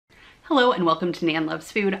Hello and welcome to Nan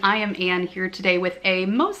Loves Food. I am Ann here today with a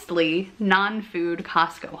mostly non-food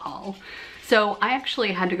Costco haul. So I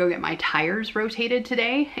actually had to go get my tires rotated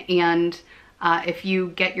today, and if you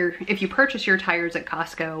purchase your tires at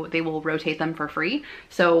Costco, they will rotate them for free.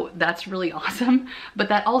 So that's really awesome. But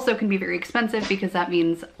that also can be very expensive because that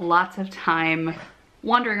means lots of time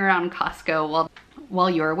wandering around Costco while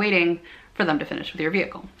you're waiting for them to finish with your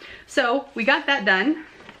vehicle. So we got that done.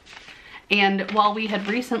 And while we had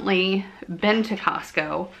recently been to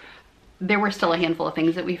Costco, there were still a handful of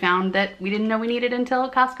things that we found that we didn't know we needed until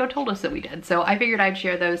Costco told us that we did. So I figured I'd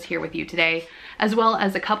share those here with you today, as well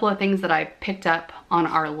as a couple of things that I picked up on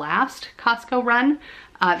our last Costco run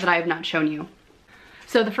that I have not shown you.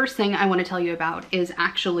 So the first thing I want to tell you about is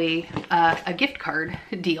actually a gift card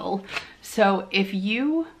deal. So if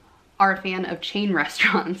you are a fan of chain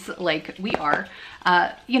restaurants like we are,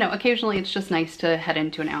 you know, occasionally it's just nice to head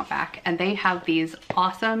into an Outback, and they have these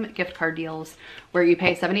awesome gift card deals where you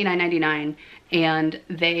pay $79.99 and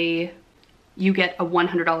you get a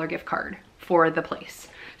 $100 gift card for the place.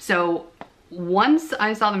 So once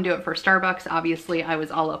I saw them do it for Starbucks, obviously I was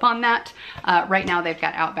all up on that. Right now they've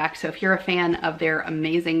got Outback, so if you're a fan of their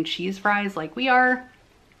amazing cheese fries like we are,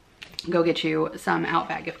 go get you some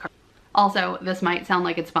Outback gift cards. Also, this might sound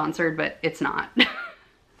like it's sponsored, but it's not.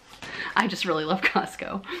 I just really love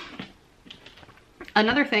Costco.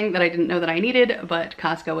 Another thing that I didn't know that I needed, but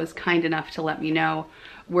Costco was kind enough to let me know,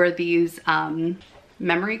 were these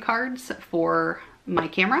memory cards for my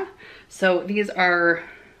camera. So these are,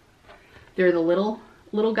 they're the little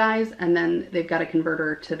guys, and then they've got a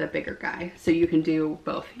converter to the bigger guy. So you can do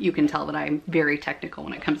both. You can tell that I'm very technical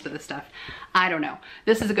when it comes to this stuff. I don't know.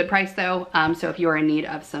 This is a good price though. So if you are in need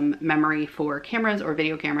of some memory for cameras or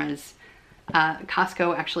video cameras,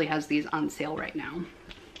 Costco actually has these on sale right now.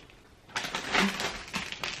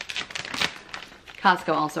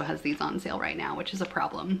 Costco also has these on sale right now, which is a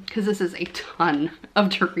problem because this is a ton of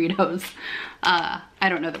Doritos. I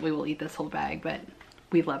don't know that we will eat this whole bag, but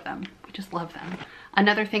we love them. We just love them.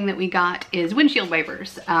 Another thing that we got is windshield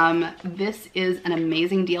wipers. This is an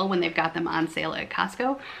amazing deal when they've got them on sale at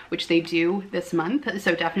Costco, which they do this month,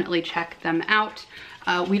 so definitely check them out.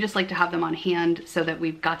 We just like to have them on hand so that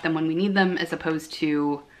we've got them when we need them, as opposed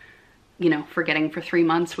to, you know, forgetting for 3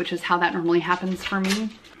 months, which is how that normally happens for me.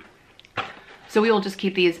 So we will just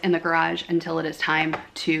keep these in the garage until it is time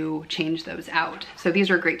to change those out. So these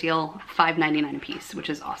are a great deal, $5.99 a piece, which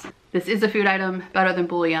is awesome. This is a food item, better than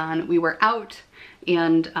bouillon. We were out,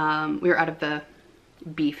 and we were out of the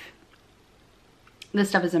beef. This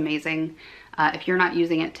stuff is amazing. If you're not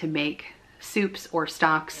using it to make soups or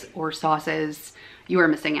stocks or sauces, you are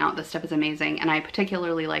missing out. This stuff is amazing. And I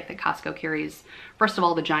particularly like that Costco carries, first of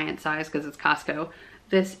all, the giant size because it's Costco.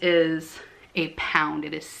 This is a pound.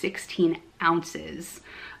 It is 16 ounces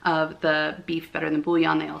of the beef better than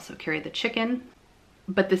bouillon. They also carry the chicken,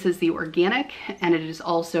 but this is the organic, and it is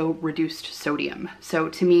also reduced sodium. So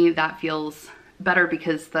to me, that feels better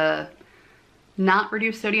because the not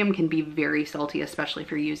reduced sodium can be very salty, especially if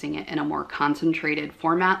you're using it in a more concentrated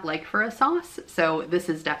format like for a sauce. So this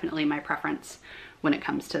is definitely my preference when it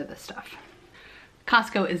comes to this stuff.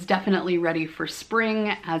 Costco is definitely ready for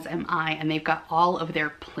spring, as am I, and they've got all of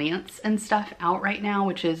their plants and stuff out right now,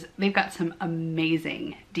 which is, they've got some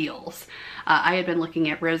amazing deals. I had been looking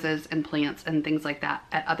at roses and plants and things like that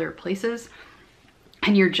at other places,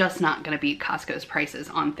 and you're just not gonna beat Costco's prices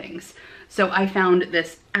on things. So I found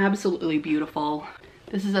this absolutely beautiful.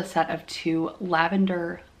 This is a set of 2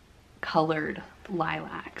 lavender colored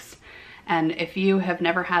lilacs. And if you have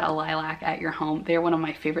never had a lilac at your home, they're one of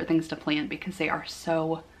my favorite things to plant because they are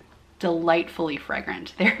so delightfully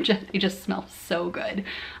fragrant. They just smell so good.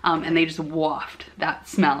 And they just waft that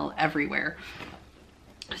smell everywhere.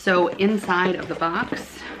 So inside of the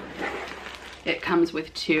box, it comes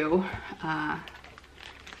with 2.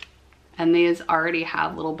 And these already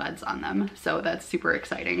have little buds on them, so that's super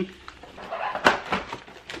exciting.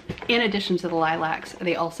 In addition to the lilacs,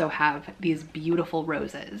 they also have these beautiful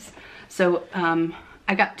roses. So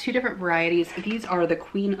I got 2 different varieties. These are the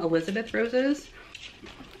Queen Elizabeth roses.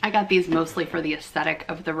 I got these mostly for the aesthetic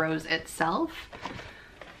of the rose itself.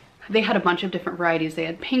 They had a bunch of different varieties. They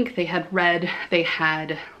had pink, they had red, they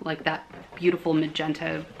had like that beautiful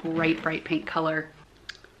magenta, bright pink color.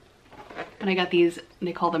 And I got these,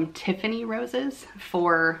 they call them Tiffany roses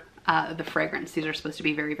for the fragrance. These are supposed to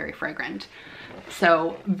be very, very fragrant.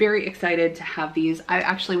 So very excited to have these. I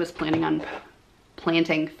actually was planning on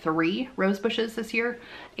planting 3 rose bushes this year,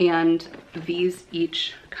 and these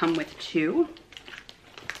each come with 2.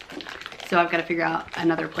 So I've got to figure out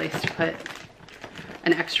another place to put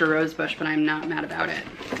an extra rose bush, but I'm not mad about it.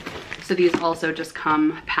 So these also just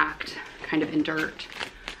come packed kind of in dirt,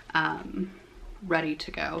 ready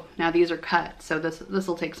to go. Now these are cut, so this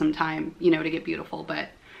will take some time, you know, to get beautiful, but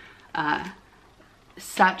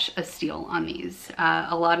such a steal on these.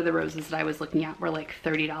 A lot of the roses that I was looking at were like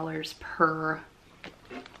 $30 per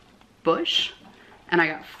bush, and I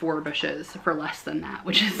got 4 bushes for less than that,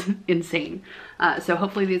 which is insane. So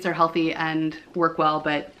hopefully these are healthy and work well,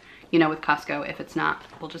 but you know, with Costco, if it's not,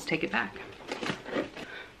 we'll just take it back.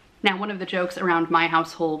 Now, one of the jokes around my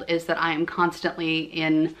household is that I am constantly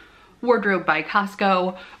in wardrobe by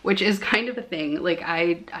Costco, which is kind of a thing. Like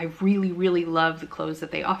I really, really love the clothes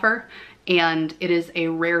that they offer, and it is a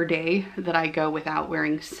rare day that I go without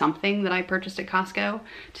wearing something that I purchased at Costco.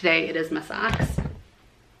 Today it is my socks.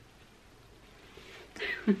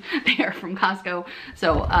 They are from Costco,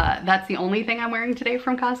 so that's the only thing I'm wearing today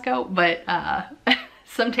from Costco, but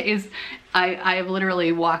some days I've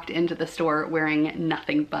literally walked into the store wearing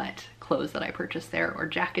nothing but clothes that I purchased there, or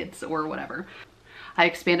jackets or whatever. I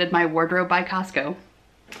expanded my wardrobe by Costco.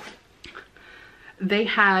 They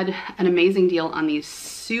had an amazing deal on these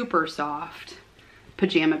super soft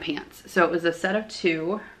pajama pants. So it was a set of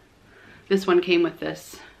 2. This one came with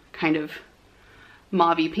this kind of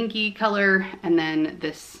mauvey pinky color, and then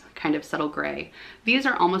this kind of subtle gray. These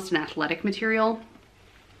are almost an athletic material.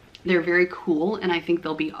 They're very cool, and I think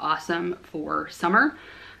they'll be awesome for summer.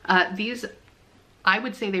 These, I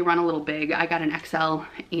would say they run a little big. I got an XL,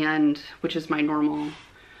 and which is my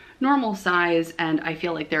normal size, and I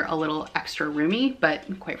feel like they're a little extra roomy, but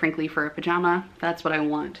quite frankly, for a pajama, that's what I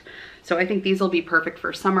want. So I think these will be perfect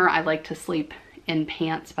for summer. I like to sleep in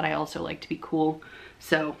pants, but I also like to be cool.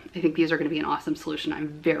 So I think these are gonna be an awesome solution. I'm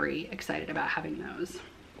very excited about having those.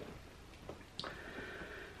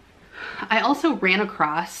 I also ran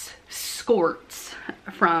across skirts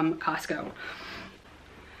from Costco,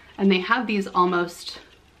 and they have these almost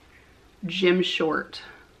gym short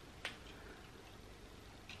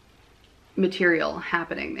material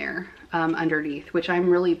happening there underneath, which I'm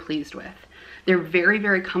really pleased with. They're very,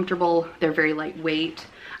 very comfortable. They're very lightweight.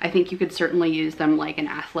 I think you could certainly use them like an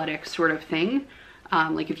athletic sort of thing,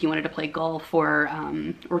 like if you wanted to play golf or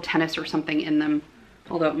tennis or something in them,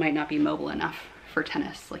 although it might not be mobile enough for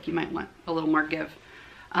tennis. Like you might want a little more give.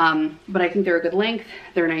 But I think they're a good length.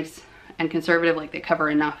 They're nice and conservative, like they cover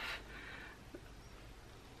enough.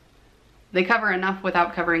 They cover enough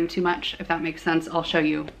without covering too much, if that makes sense. I'll show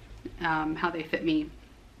you how they fit me.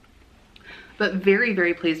 But very,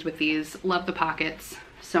 very pleased with these. Love the pockets,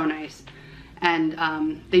 so nice.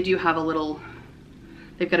 And they do have a little,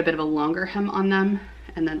 they've got a bit of a longer hem on them,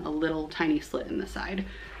 and then a little tiny slit in the side.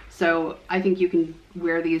 So I think you can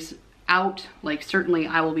wear these out. Like certainly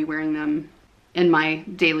I will be wearing them in my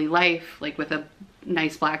daily life, like with a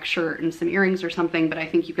nice black shirt and some earrings or something, but I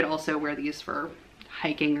think you could also wear these for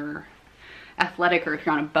hiking or athletic, or if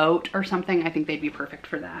you're on a boat or something. I think they'd be perfect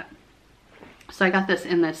for that. So I got this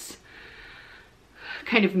in this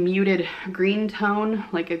kind of muted green tone,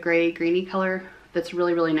 like a gray greeny color that's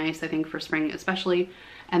really, really nice, I think, for spring especially.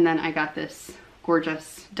 And then I got this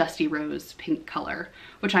gorgeous dusty rose pink color,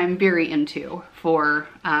 which I'm very into for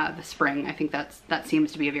the spring. I think that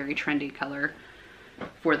seems to be a very trendy color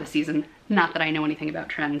for the season. Not that I know anything about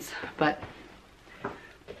trends, but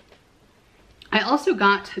I also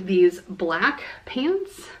got these black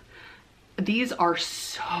pants. These are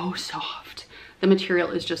so soft. The material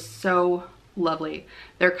is just so lovely.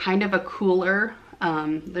 They're kind of a cooler,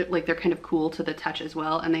 they're kind of cool to the touch as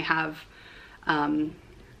well, and they have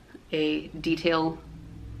a detail,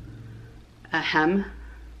 a hem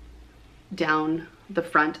down the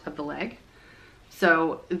front of the leg.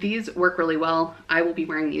 So these work really well. I will be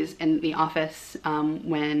wearing these in the office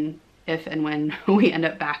if and when we end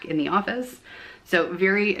up back in the office. So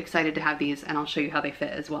very excited to have these, and I'll show you how they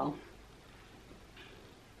fit as well.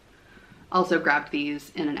 Also grabbed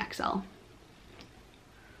these in an XL.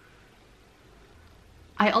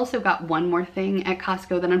 I also got one more thing at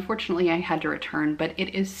Costco that unfortunately I had to return, but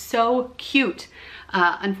it is so cute.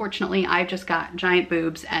 Unfortunately, I just got giant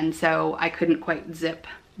boobs, and so I couldn't quite zip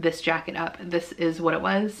this jacket up. This is what it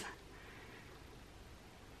was.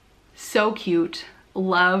 So cute.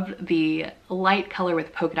 Loved the light color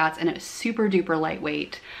with polka dots, and it's super duper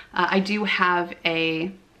lightweight. I do have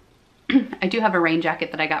a rain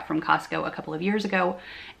jacket that I got from Costco a couple of years ago,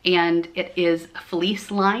 and it is fleece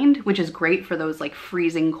lined, which is great for those like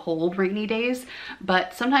freezing cold rainy days.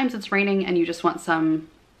 But sometimes it's raining and you just want some,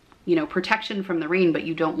 you know, protection from the rain, but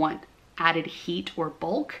you don't want added heat or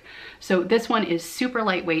bulk. So this one is super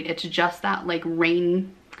lightweight. It's just that like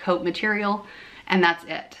raincoat material, and that's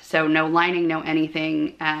it. So no lining, no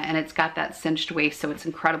anything, and it's got that cinched waist, so it's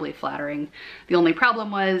incredibly flattering. The only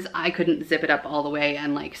problem was I couldn't zip it up all the way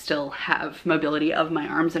and like still have mobility of my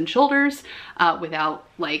arms and shoulders without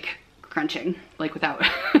like crunching, like without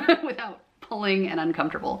without pulling and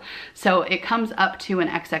uncomfortable. So it comes up to an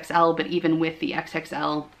XXL, but even with the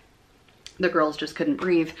XXL, the girls just couldn't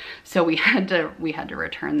breathe, so we had to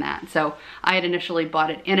return that. So I had initially bought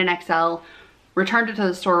it in an XL, returned it to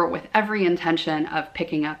the store with every intention of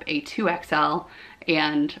picking up a 2XL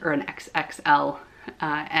or an XXL,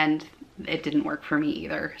 and it didn't work for me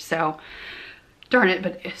either. So darn it,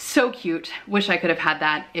 but it's so cute. Wish I could have had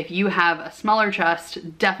that. If you have a smaller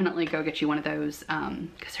chest, definitely go get you one of those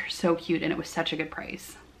because they're so cute and it was such a good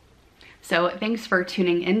price. So thanks for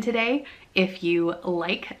tuning in today. If you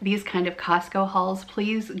like these kind of Costco hauls,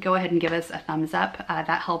 please go ahead and give us a thumbs up.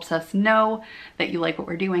 That helps us know that you like what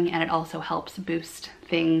we're doing, and it also helps boost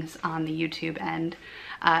things on the YouTube end.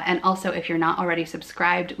 And also, if you're not already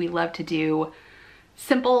subscribed, we love to do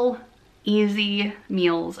simple, easy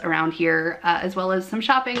meals around here, as well as some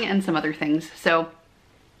shopping and some other things. So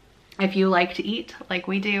if you like to eat like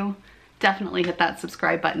we do, definitely hit that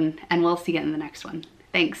subscribe button, and we'll see you in the next one.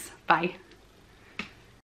 Thanks. Bye.